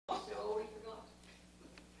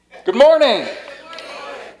Good morning.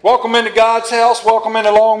 Welcome into God's house. Welcome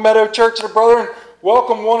into Longmeadow Church of the Brethren.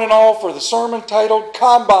 Welcome one and all for the sermon titled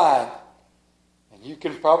Combine. And you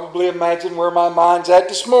can probably imagine where my mind's at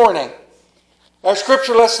this morning. Our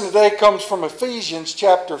scripture lesson today comes from Ephesians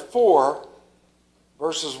chapter 4,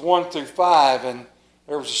 verses 1 through 5. And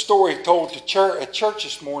there was a story told to at church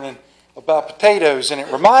this morning about potatoes, and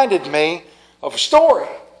it reminded me of a story.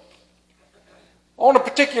 On a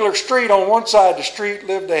particular street, on one side of the street,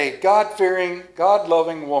 lived a God-fearing,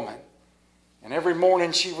 God-loving woman. And every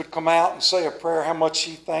morning she would come out and say a prayer how much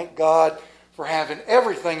she thanked God for having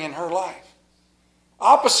everything in her life.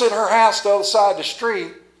 Opposite her house, the other side of the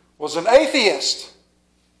street, was an atheist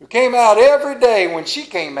who came out every day when she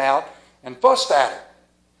came out and fussed at her.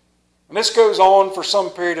 And this goes on for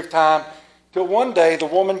some period of time till one day the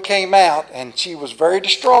woman came out and she was very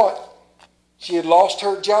distraught. She had lost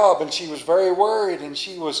her job and she was very worried, and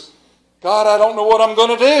she was, God, I don't know what I'm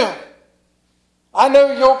going to do. I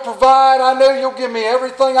know you'll provide. I know you'll give me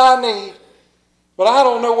everything I need. But I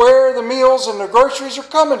don't know where the meals and the groceries are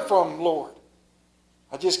coming from, Lord.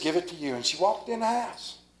 I just give it to you. And she walked in the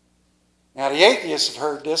house. Now the atheist had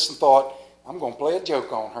heard this and thought, I'm going to play a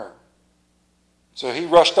joke on her. So he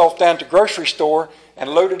rushed off down to the grocery store and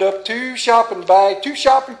loaded up two shopping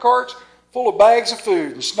carts full of bags of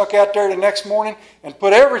food, and snuck out there the next morning and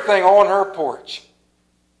put everything on her porch.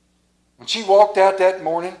 When she walked out that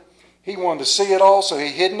morning, he wanted to see it all, so he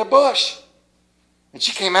hid in the bush. And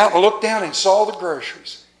she came out and looked down and saw the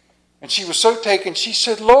groceries. And she was so taken, she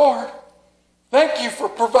said, Lord, thank you for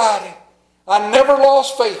providing. I never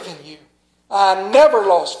lost faith in you. I never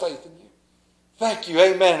lost faith in you. Thank you,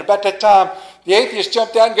 amen. And about that time, the atheist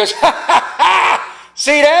jumped out and goes, ha, ha, ha,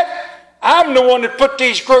 see that? I'm the one that put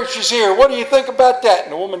these groceries here. What do you think about that?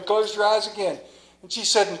 And the woman closed her eyes again. And she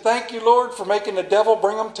said, and thank you, Lord, for making the devil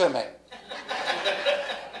bring them to me.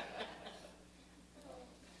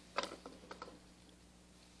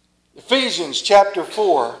 Ephesians chapter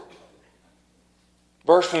 4,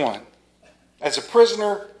 verse 1. As a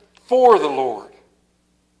prisoner for the Lord,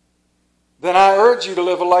 then I urge you to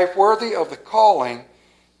live a life worthy of the calling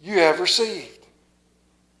you have received.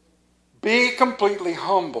 Be completely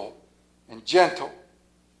humble and gentle.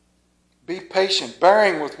 Be patient,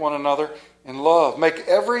 bearing with one another in love. Make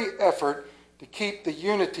every effort to keep the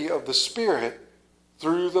unity of the Spirit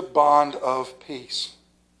through the bond of peace.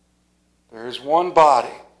 There is one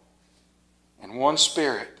body and one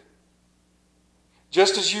Spirit.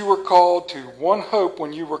 Just as you were called to one hope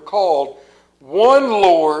when you were called, one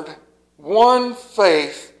Lord, one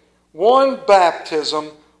faith, one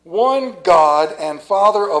baptism, one God and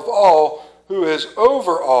Father of all, who is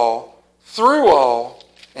over all, through all,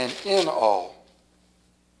 and in all.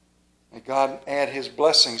 May God add His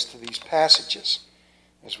blessings to these passages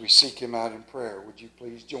as we seek Him out in prayer. Would you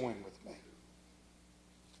please join with me?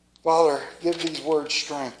 Father, give these words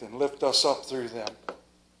strength and lift us up through them.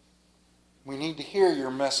 We need to hear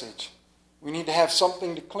your message. We need to have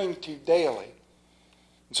something to cling to daily.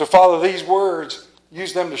 And so, Father, these words,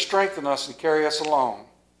 use them to strengthen us and carry us along.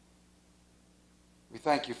 We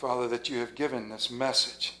thank you, Father, that you have given this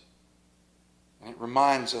message. And it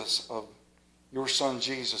reminds us of your Son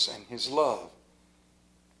Jesus and His love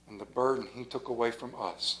and the burden He took away from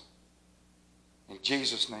us. In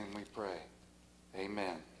Jesus' name we pray.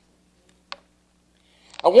 Amen.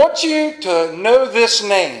 I want you to know this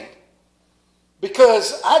name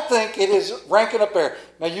because I think it is ranking up there.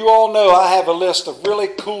 Now you all know I have a list of really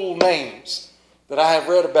cool names that I have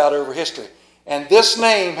read about over history. And this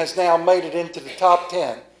name has now made it into the top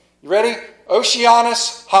 10. You ready?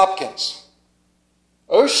 Oceanus Hopkins.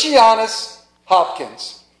 Oceanus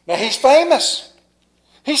Hopkins. Now he's famous.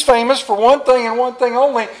 He's famous for one thing and one thing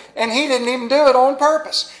only, and he didn't even do it on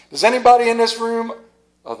purpose. Does anybody in this room,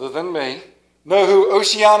 other than me, know who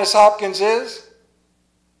Oceanus Hopkins is?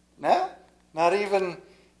 No? Not even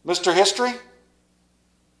Mr. History?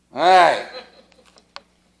 All right.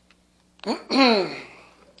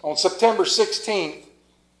 On September 16th,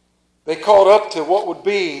 they caught up to what would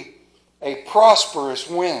be a prosperous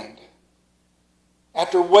wind.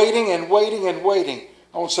 After waiting and waiting and waiting,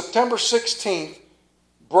 on September 16th,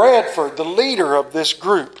 Bradford, the leader of this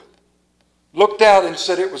group, looked out and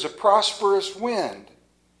said it was a prosperous wind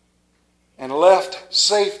and left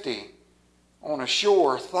safety on a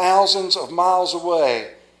shore thousands of miles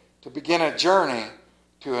away to begin a journey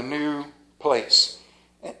to a new place.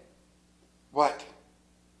 What?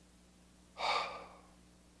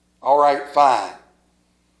 All right, fine.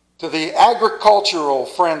 To the agricultural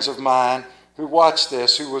friends of mine who watched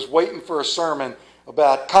this, who was waiting for a sermon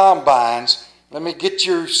about combines, let me get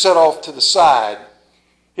you set off to the side.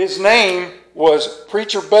 His name was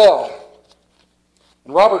Preacher Bell.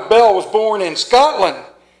 And Robert Bell was born in Scotland.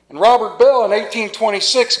 And Robert Bell in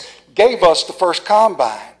 1826 gave us the first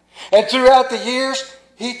combine. And throughout the years,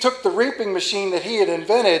 he took the reaping machine that he had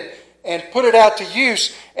invented and put it out to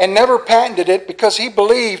use and never patented it because he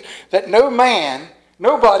believed that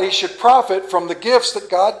nobody should profit from the gifts that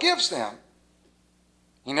God gives them.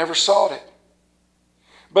 He never sought it.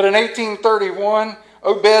 But in 1831,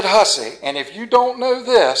 Obed Hussey, and if you don't know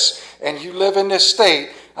this and you live in this state,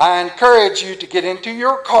 I encourage you to get into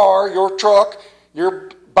your car, your truck, your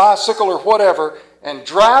bicycle or whatever, and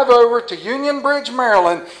drive over to Union Bridge,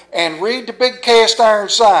 Maryland, and read the big cast iron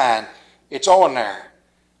sign. It's on there.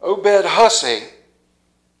 Obed Hussey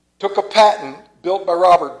took a patent built by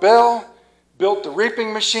Robert Bell, built the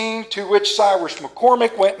reaping machine, to which Cyrus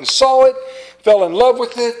McCormick went and saw it, fell in love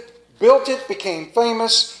with it, built it, became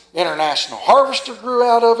famous. International Harvester grew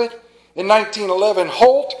out of it. In 1911,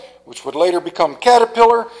 Holt, which would later become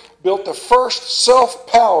Caterpillar, built the first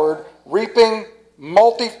self-powered reaping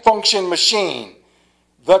multifunction machine,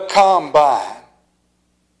 the Combine.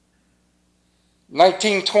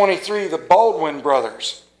 1923, the Baldwin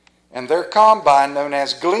brothers and their combine known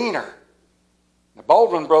as Gleaner. The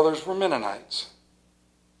Baldwin brothers were Mennonites.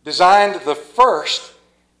 Designed the first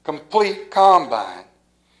complete combine.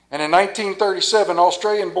 And in 1937,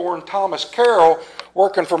 Australian-born Thomas Carroll,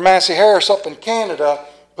 working for Massey Harris up in Canada,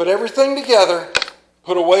 put everything together,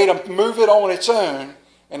 put a way to move it on its own,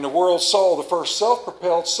 and the world saw the first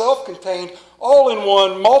self-propelled, self-contained,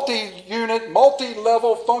 all-in-one, multi-unit,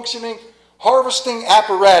 multi-level functioning harvesting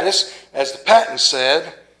apparatus, as the patent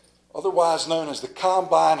said, otherwise known as the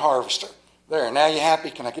Combine Harvester. There, now you happy?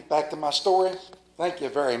 Can I get back to my story? Thank you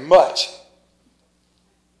very much.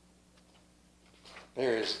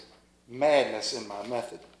 There is madness in my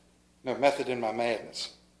method. No, method in my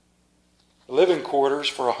madness. The living quarters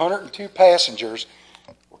for 102 passengers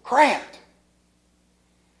were cramped.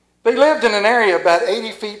 They lived in an area about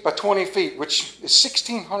 80 feet by 20 feet, which is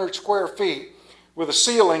 1,600 square feet, with a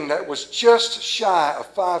ceiling that was just shy of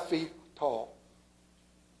 5 feet tall.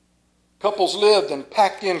 Couples lived and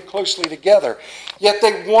packed in closely together, yet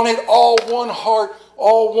they wanted all one heart,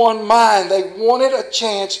 all one mind. They wanted a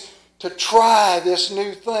chance to try this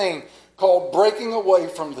new thing called breaking away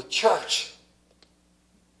from the church.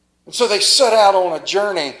 And so they set out on a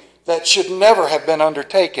journey that should never have been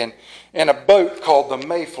undertaken in a boat called the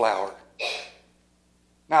Mayflower.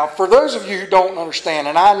 Now, for those of you who don't understand,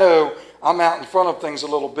 and I know I'm out in front of things a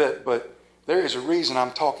little bit, but there is a reason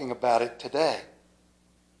I'm talking about it today.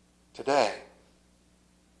 Today.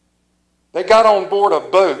 They got on board a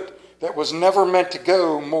boat that was never meant to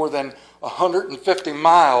go more than 150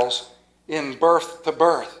 miles in berth to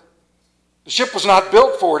berth. The ship was not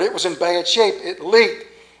built for it. It was in bad shape. It leaked.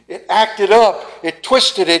 It acted up. It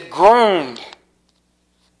twisted. It groaned.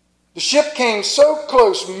 The ship came so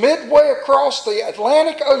close midway across the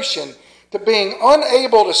Atlantic Ocean to being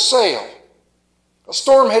unable to sail. A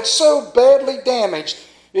storm had so badly damaged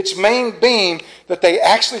its main beam that they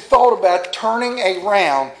actually thought about turning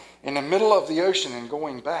around in the middle of the ocean and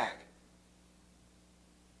going back.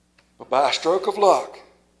 But by a stroke of luck,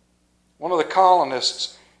 one of the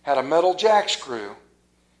colonists had a metal jack screw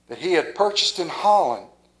that he had purchased in Holland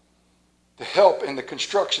to help in the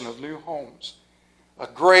construction of new homes. A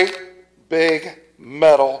great big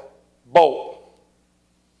metal bolt.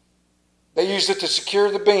 They used it to secure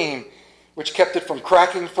the beam, which kept it from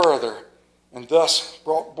cracking further, and thus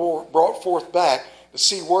brought forth back the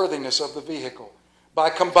seaworthiness of the vehicle. By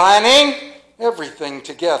combining everything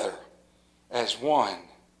together as one,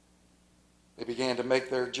 they began to make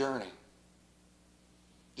their journey.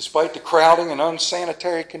 Despite the crowding and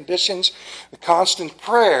unsanitary conditions, the constant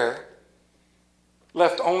prayer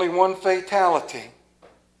left only one fatality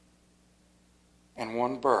and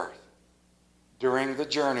one birth. During the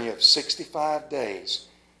journey of 65 days,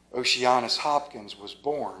 Oceanus Hopkins was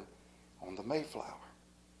born on the Mayflower.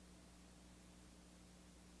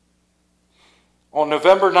 On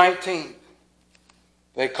November 19th,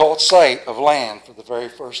 they caught sight of land for the very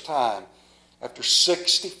first time after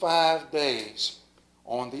 65 days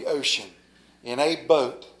on the ocean in a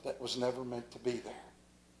boat that was never meant to be there,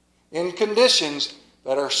 in conditions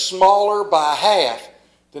that are smaller by half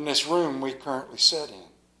than this room we currently sit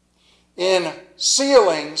in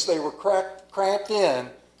ceilings they were cramped in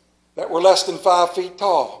that were less than 5 feet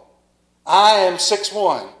tall. I am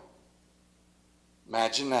 6'1".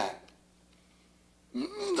 Imagine that.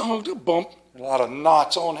 Don't do bump. A lot of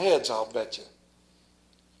knots on heads, I'll bet you.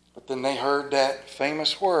 But then they heard that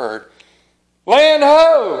famous word, land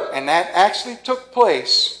ho! And that actually took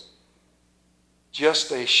place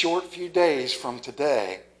just a short few days from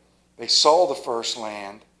today. They saw the first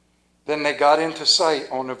land. Then they got into sight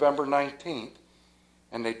on November 19th,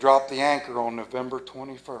 and they dropped the anchor on November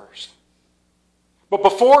 21st. But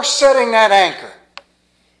before setting that anchor,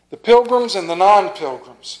 the pilgrims and the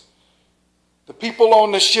non-pilgrims, the people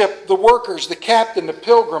on the ship, the workers, the captain, the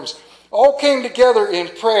pilgrims, all came together in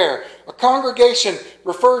prayer. A congregation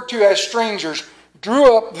referred to as strangers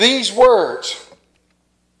drew up these words: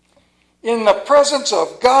 "In the presence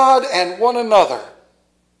of God and one another,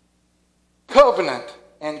 covenant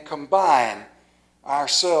and combine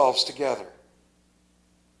ourselves together."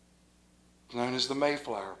 Known as the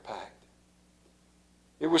Mayflower Pact.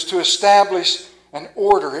 It was to establish an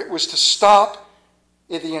order. It was to stop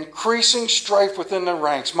the increasing strife within the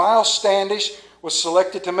ranks. Miles Standish was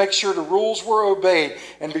selected to make sure the rules were obeyed.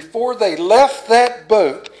 And before they left that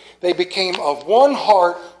boat, they became of one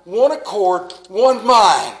heart, one accord, one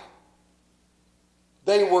mind.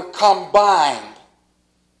 They were combined.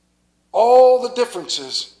 All the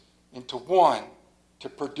differences into one to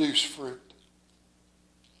produce fruit.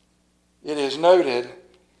 It is noted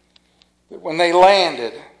that when they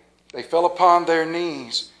landed, they fell upon their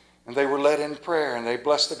knees and they were led in prayer, and they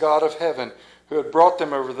blessed the God of heaven who had brought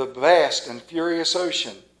them over the vast and furious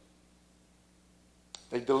ocean.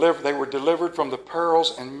 They were delivered from the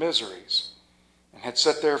perils and miseries and had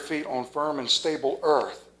set their feet on firm and stable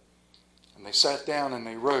earth. And they sat down and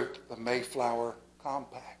they wrote the Mayflower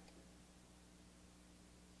Compact.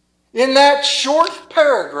 In that short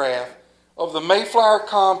paragraph of the Mayflower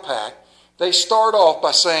Compact, they start off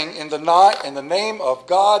by saying, in the name of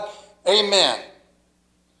God, amen.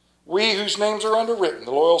 We whose names are underwritten,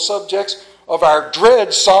 the loyal subjects of our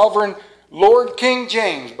dread sovereign Lord King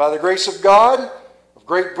James, by the grace of God, of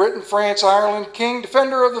Great Britain, France, Ireland, King,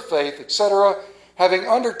 defender of the faith, etc., having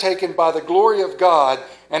undertaken by the glory of God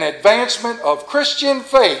an advancement of Christian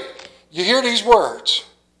faith. You hear these words.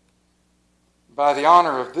 By the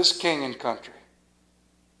honor of this king and country.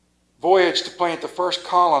 Voyage to plant the first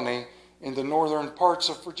colony in the northern parts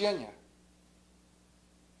of Virginia.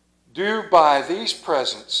 Do by these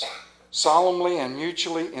presents, solemnly and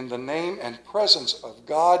mutually, in the name and presence of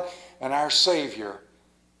God and our Savior,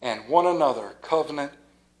 and one another, covenant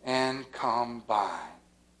and combine.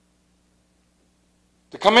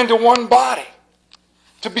 To come into one body,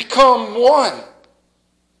 to become one,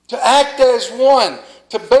 to act as one,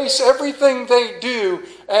 to base everything they do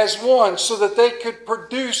as one, so that they could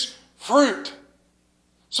produce fruit,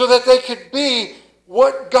 so that they could be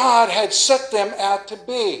what God had set them out to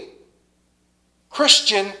be.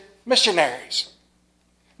 Christian missionaries.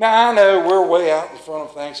 Now, I know we're way out in front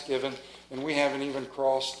of Thanksgiving, and we haven't even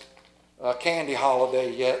crossed a candy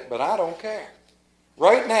holiday yet, but I don't care.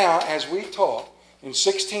 Right now, as we talk, in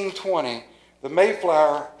 1620, the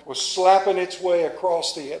Mayflower was slapping its way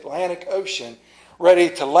across the Atlantic Ocean, ready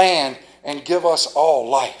to land and give us all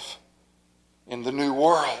life in the new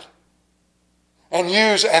world. And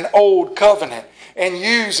use an old covenant, and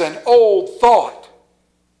use an old thought.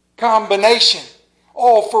 Combination.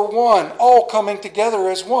 All for one, all coming together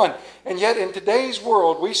as one. And yet in today's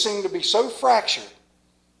world, we seem to be so fractured.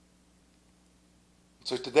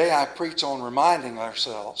 So today I preach on reminding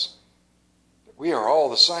ourselves that we are all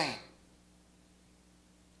the same.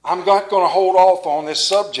 I'm not going to hold off on this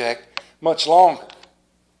subject much longer.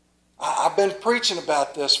 I've been preaching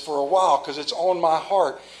about this for a while because it's on my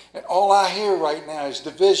heart. And all I hear right now is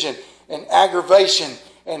division and aggravation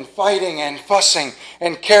and fighting and fussing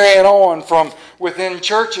and carrying on from within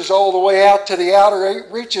churches all the way out to the outer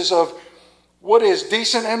reaches of what is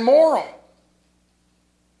decent and moral.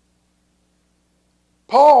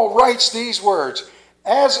 Paul writes these words,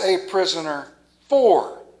 as a prisoner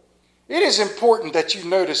for. It is important that you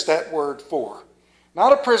notice that word for.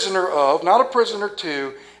 Not a prisoner of, not a prisoner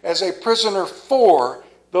to, as a prisoner for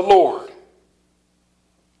the Lord.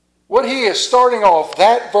 What he is starting off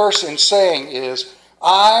that verse in saying is,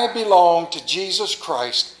 I belong to Jesus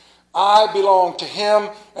Christ. I belong to him,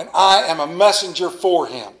 and I am a messenger for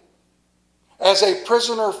him. As a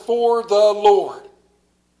prisoner for the Lord.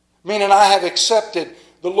 Meaning I have accepted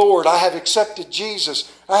the Lord. I have accepted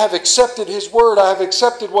Jesus. I have accepted his word. I have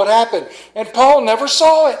accepted what happened. And Paul never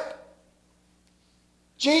saw it.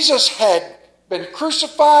 Jesus had been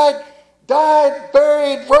crucified, died,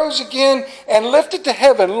 buried, rose again, and lifted to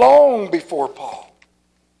heaven long before Paul.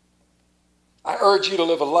 I urge you to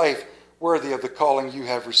live a life worthy of the calling you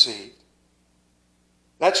have received.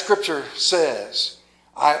 That scripture says,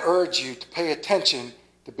 I urge you to pay attention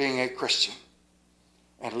to being a Christian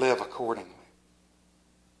and live accordingly.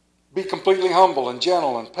 Be completely humble and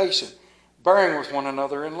gentle and patient, bearing with one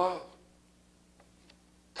another in love.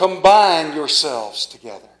 Combine yourselves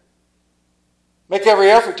together. Make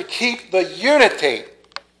every effort to keep the unity,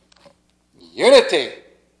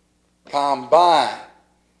 combined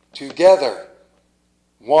together,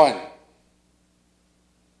 one,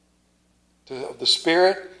 of the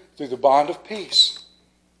Spirit through the bond of peace.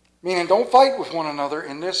 Meaning, don't fight with one another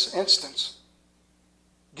in this instance.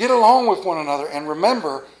 Get along with one another and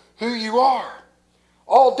remember who you are.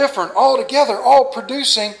 All different, all together, all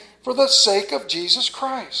producing for the sake of Jesus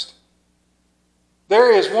Christ.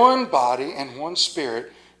 There is one body and one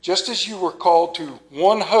Spirit, just as you were called to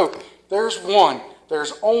one hope. There's one.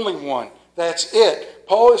 There's only one. That's it.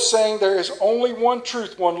 Paul is saying there is only one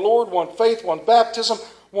truth, one Lord, one faith, one baptism,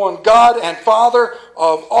 one God and Father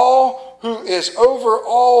of all, who is over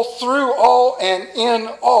all, through all, and in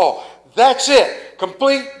all. That's it.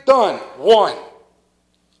 Complete, done, one.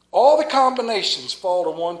 All the combinations fall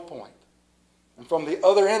to one point. And from the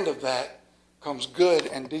other end of that comes good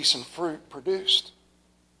and decent fruit produced.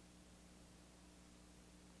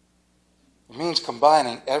 It means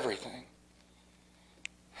combining everything.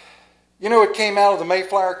 You know what came out of the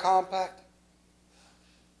Mayflower Compact?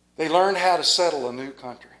 They learned how to settle a new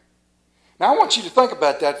country. Now I want you to think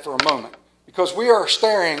about that for a moment, because we are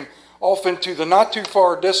staring off into the not too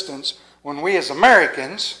far distance when we as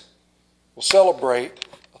Americans will celebrate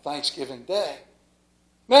a Thanksgiving Day.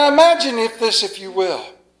 Now imagine if you will.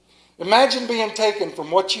 Imagine being taken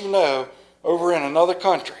from what you know over in another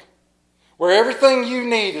country, where everything you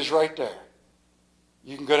need is right there.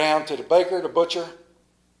 You can go down to the baker, the butcher,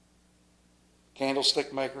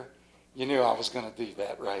 candlestick maker. You knew I was going to do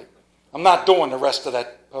that, right? I'm not doing the rest of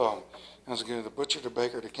that poem. I was going to the butcher, the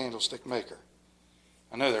baker, the candlestick maker.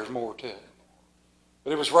 I know there's more to it.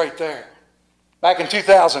 But it was right there. Back in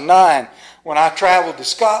 2009, when I traveled to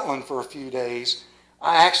Scotland for a few days,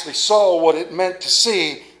 I actually saw what it meant to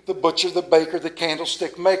see the butcher, the baker, the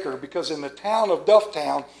candlestick maker. Because in the town of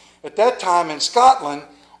Dufftown, at that time in Scotland,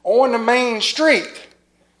 on the main street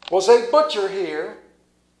was a butcher here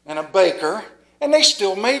and a baker, and they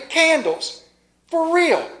still made candles. For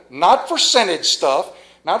real. Not for scented stuff,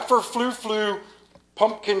 not for flu,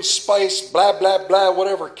 pumpkin spice, blah, blah, blah,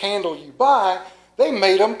 whatever candle you buy. They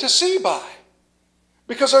made them to see by.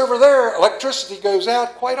 Because over there, electricity goes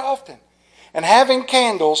out quite often. And having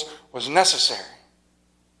candles was necessary.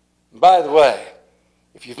 And by the way,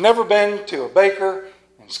 if you've never been to a baker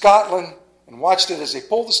in Scotland and watched it as they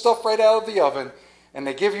pull the stuff right out of the oven and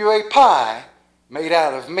they give you a pie made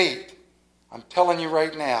out of meat, I'm telling you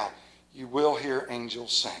right now, you will hear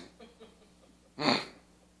angels sing.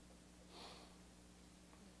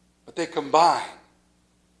 But they combined.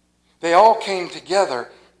 They all came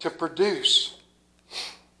together to produce.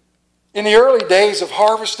 In the early days of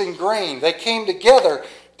harvesting grain, they came together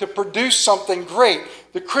to produce something great,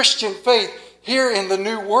 the Christian faith here in the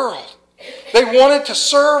new world. They wanted to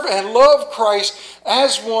serve and love Christ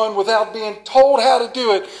as one without being told how to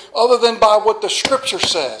do it other than by what the Scripture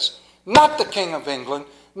says. Not the King of England,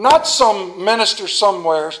 not some minister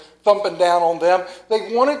somewhere thumping down on them.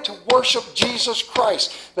 They wanted to worship Jesus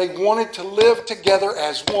Christ. They wanted to live together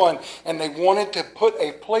as one, and they wanted to put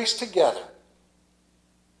a place together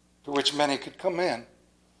to which many could come in.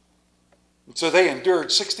 And so they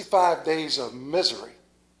endured 65 days of misery.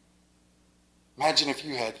 Imagine if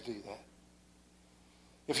you had to do that.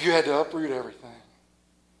 If you had to uproot everything.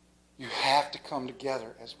 You have to come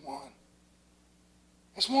together as one.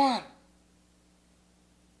 As one.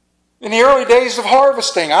 In the early days of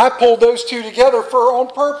harvesting, I pulled those two together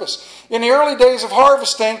on purpose. In the early days of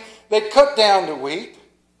harvesting, they cut down the wheat.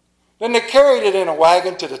 Then they carried it in a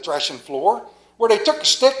wagon to the threshing floor, where they took a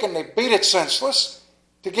stick and they beat it senseless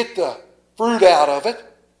to get the fruit out of it,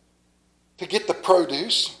 to get the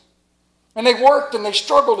produce. And they worked and they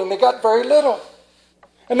struggled and they got very little.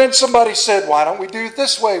 And then somebody said, why don't we do it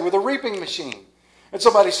this way with a reaping machine? And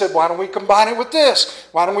somebody said, why don't we combine it with this?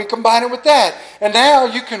 Why don't we combine it with that? And now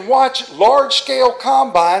you can watch large-scale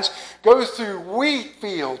combines go through wheat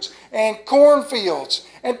fields and corn fields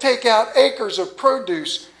and take out acres of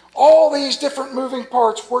produce. All these different moving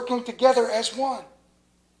parts working together as one.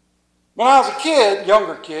 When I was a kid,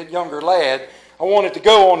 younger lad, I wanted to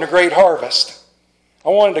go on the great harvest. I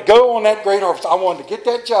wanted to go on that great harvest. I wanted to get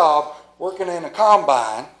that job working in a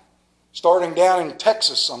combine, starting down in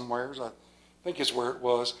Texas somewhere, I think is where it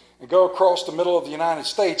was, and go across the middle of the United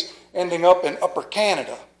States, ending up in Upper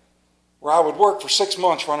Canada, where I would work for 6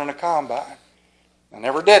 months running a combine. I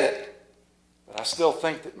never did it, but I still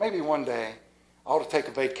think that maybe one day I ought to take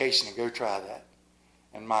a vacation and go try that.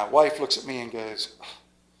 And my wife looks at me and goes,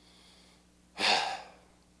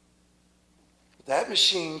 that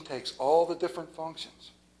machine takes all the different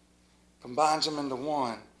functions, combines them into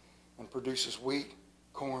one, and produces wheat,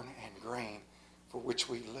 corn, and grain for which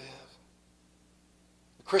we live.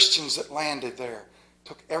 The Christians that landed there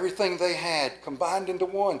took everything they had, combined into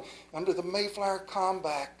one, under the Mayflower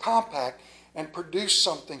Compact, and produced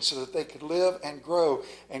something so that they could live and grow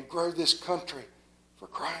this country for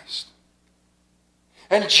Christ.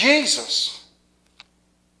 And Jesus,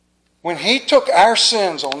 when he took our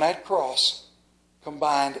sins on that cross,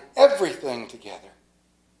 combined everything together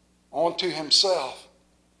onto himself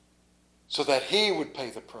so that he would pay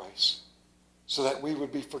the price, so that we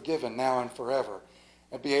would be forgiven now and forever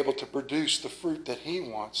and be able to produce the fruit that he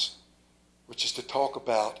wants, which is to talk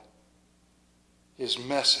about his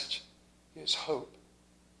message, his hope,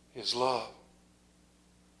 his love.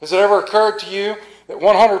 Has it ever occurred to you that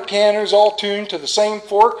 100 pianos all tuned to the same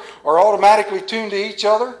fork are automatically tuned to each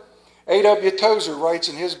other? A.W. Tozer writes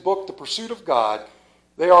in his book, The Pursuit of God,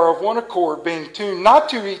 they are of one accord, being tuned not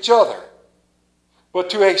to each other, but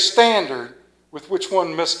to a standard with which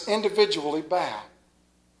one must individually bow.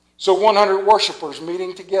 So 100 worshipers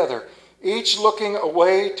meeting together, each looking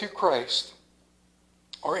away to Christ,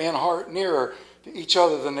 are in heart nearer to each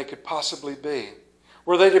other than they could possibly be.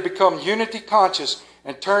 Were they to become unity conscious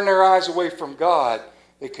and turn their eyes away from God,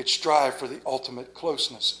 they could strive for the ultimate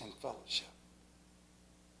closeness and fellowship.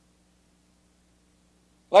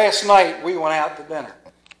 Last night we went out to dinner.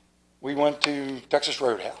 We went to Texas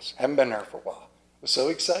Roadhouse. Haven't been there for a while. I was so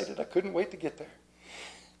excited I couldn't wait to get there.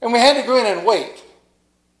 And we had to go in and wait.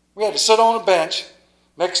 We had to sit on a bench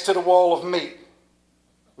next to the wall of meat,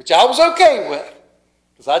 which I was okay with,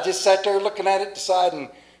 because I just sat there looking at it, deciding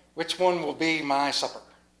which one will be my supper.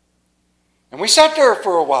 And we sat there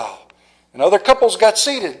for a while, and other couples got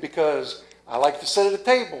seated because I like to sit at a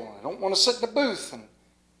table, and I don't want to sit in a booth. And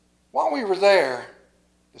while we were there,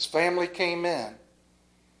 this family came in,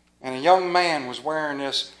 and a young man was wearing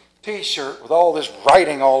this T-shirt with all this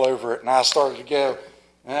writing all over it, and I started to go,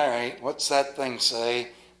 all right, what's that thing say?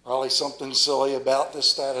 Probably something silly about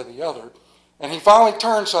this, that, or the other. And he finally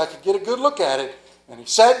turned so I could get a good look at it, and he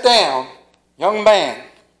sat down, young man,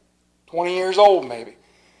 20 years old maybe,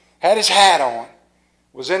 had his hat on,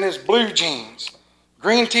 was in his blue jeans,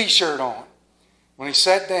 green T-shirt on. When he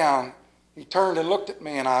sat down, he turned and looked at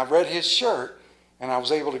me, and I read his shirt, and I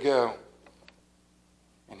was able to go,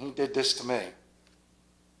 and he did this to me.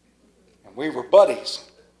 And we were buddies,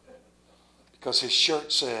 because his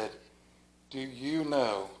shirt said, "Do you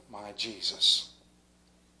know my Jesus?"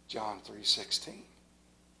 John 3:16.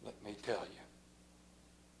 Let me tell you.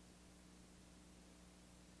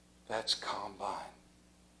 That's combine.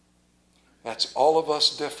 That's all of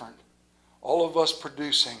us different. All of us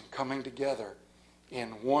producing, coming together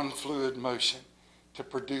in one fluid motion to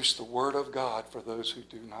produce the Word of God for those who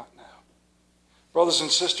do not know. Brothers and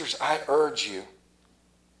sisters, I urge you,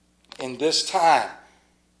 in this time,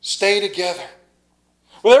 stay together.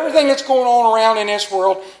 With everything that's going on around in this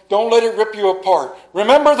world, don't let it rip you apart.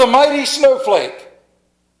 Remember the mighty snowflake.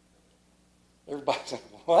 Everybody said,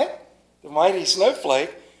 what? The mighty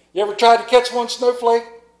snowflake? You ever tried to catch one snowflake?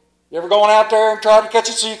 You ever gone out there and tried to catch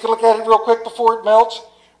it so you can look at it real quick before it melts?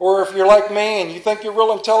 Or if you're like me and you think you're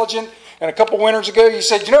real intelligent, and a couple winters ago you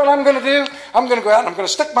said, you know what I'm going to do? I'm going to go out and I'm going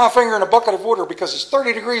to stick my finger in a bucket of water because it's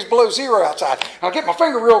 30 degrees below zero outside. And I'll get my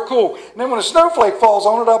finger real cool. And then when a snowflake falls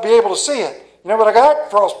on it, I'll be able to see it. You know what I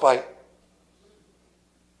got? Frostbite.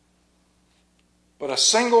 But a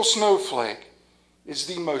single snowflake is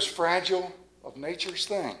the most fragile of nature's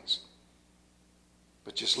things.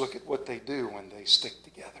 But just look at what they do when they stick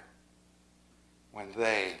together. When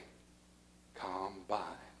they combine.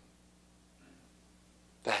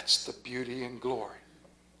 That's the beauty and glory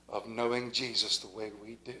of knowing Jesus the way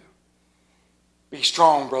we do. Be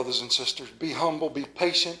strong, brothers and sisters. Be humble. Be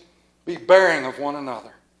patient. Be bearing of one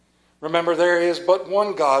another. Remember, there is but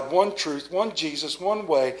one God, one truth, one Jesus, one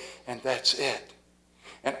way, and that's it.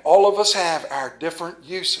 And all of us have our different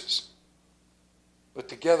uses. But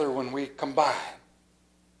together, when we combine,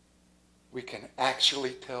 we can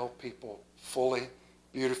actually tell people fully,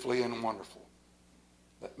 beautifully, and wonderful,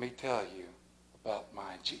 let me tell you about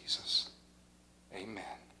my Jesus. Amen.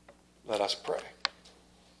 Let us pray.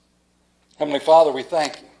 Heavenly Father, we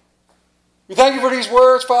thank you. We thank you for these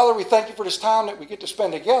words, Father. We thank you for this time that we get to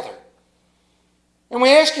spend together. And we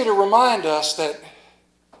ask you to remind us that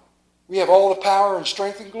we have all the power and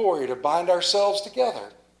strength and glory to bind ourselves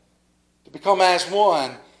together, to become as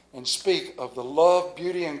one and speak of the love,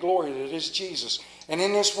 beauty, and glory that is Jesus. And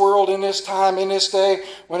in this world, in this time, in this day,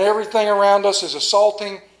 when everything around us is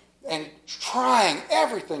assaulting and trying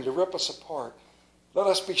everything to rip us apart, let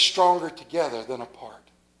us be stronger together than apart.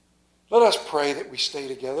 Let us pray that we stay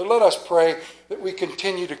together. Let us pray that we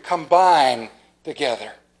continue to combine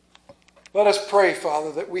together. Let us pray,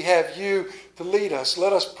 Father, that we have you to lead us.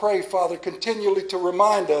 Let us pray, Father, continually to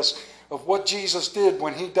remind us of what Jesus did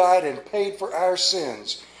when he died and paid for our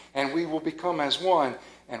sins. And we will become as one.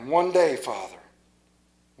 And one day, Father,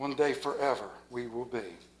 one day forever, we will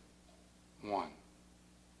be one.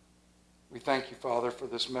 We thank you, Father, for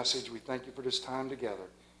this message. We thank you for this time together.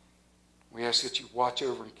 We ask that you watch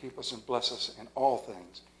over and keep us and bless us in all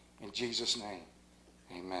things. In Jesus' name,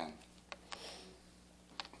 amen.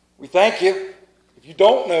 We thank you. If you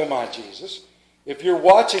don't know my Jesus, if you're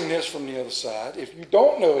watching this from the other side, if you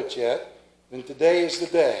don't know it yet, then today is the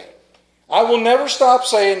day. I will never stop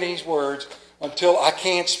saying these words until I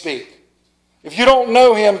can't speak. If you don't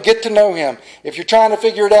know him, get to know him. If you're trying to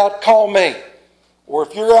figure it out, call me. Or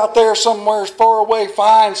if you're out there somewhere far away,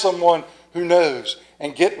 find someone who knows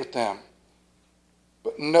and get with them.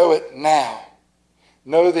 But know it now.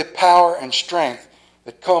 Know the power and strength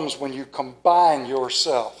that comes when you combine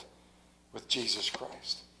yourself with Jesus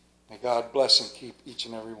Christ. May God bless and keep each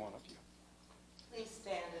and every one of you. Please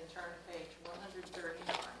stand and turn to page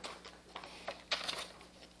 139.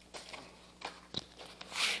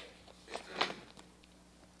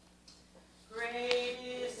 Great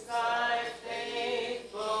is thy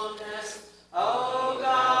faithfulness, O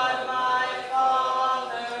God, my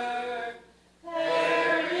Father.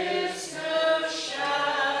 There is no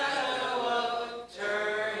shadow of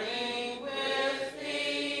turning with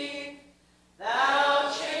thee.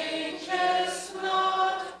 Thou changest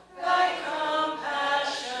not, thy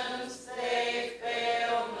compassions, they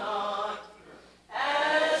fail not.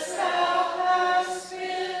 As thou hast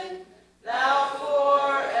been, thou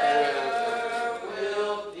forever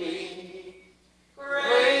wilt be.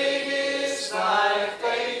 Great is thy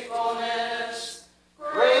faithfulness,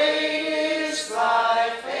 great is thy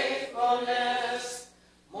faithfulness.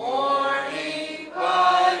 Morning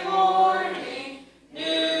by morning,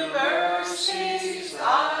 new mercies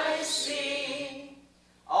I see.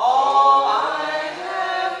 All I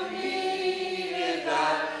have needed,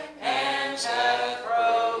 thy hand hath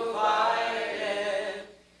provided.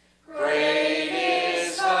 Great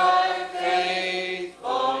is thy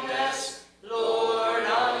faithfulness, Lord,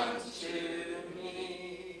 unto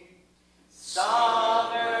me.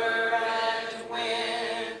 Summer and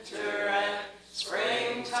winter and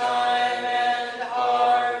springtime and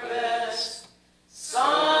harvest,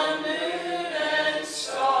 sun, moon, and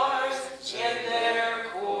stars in their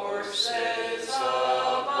courses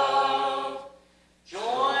above,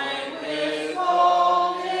 join with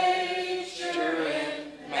all nature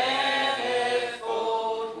in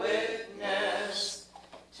manifold witness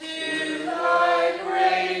to thy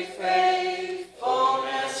great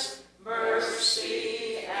faithfulness,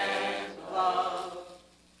 mercy, and love.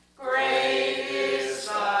 Great is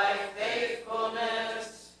thy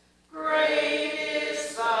faithfulness, great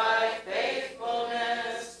is thy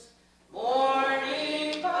faithfulness.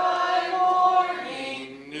 Morning by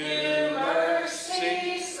morning, new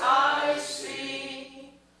mercies I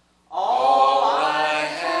see. All I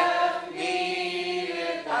have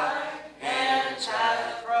needed, thy hand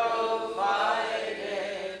hath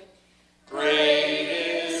provided. Great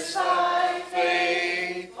is thy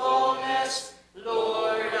faithfulness,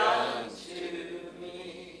 Lord, unto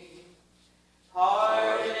me.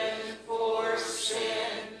 Pardon for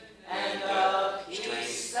sin and the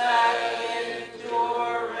peace that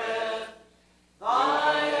endureth,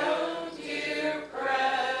 thy own dear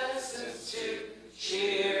presence to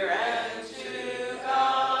cheer and to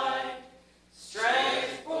guide,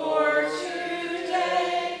 strength for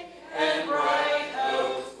today and bright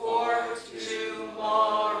hope for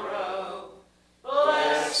tomorrow,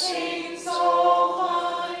 blessings all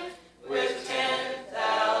mine with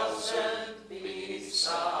 10,000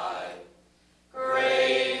 beside.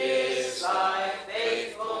 Great is thy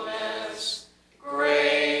faithfulness,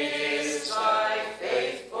 great is thy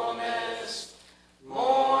faithfulness.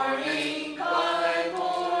 Morning by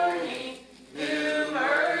morning, new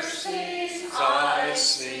mercies I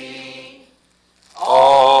see.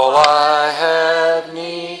 All I have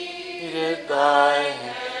needed, thy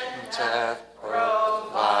hand hath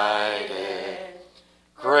provided.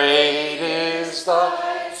 Great is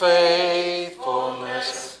thy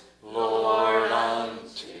faithfulness, Lord,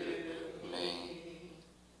 unto me.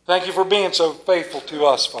 Thank you for being so faithful to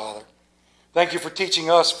us, Father. Thank you for teaching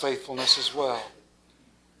us faithfulness as well.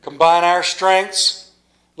 Combine our strengths.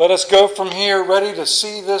 Let us go from here ready to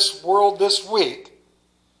see this world this week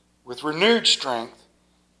with renewed strength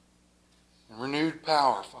and renewed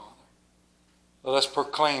power, Father. Let us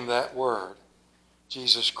proclaim that word.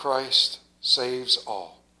 Jesus Christ saves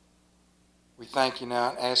all. We thank you now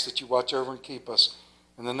and ask that you watch over and keep us.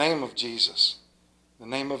 In the name of Jesus, In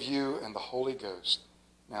the name of you and the Holy Ghost,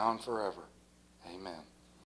 now and forever. Amen.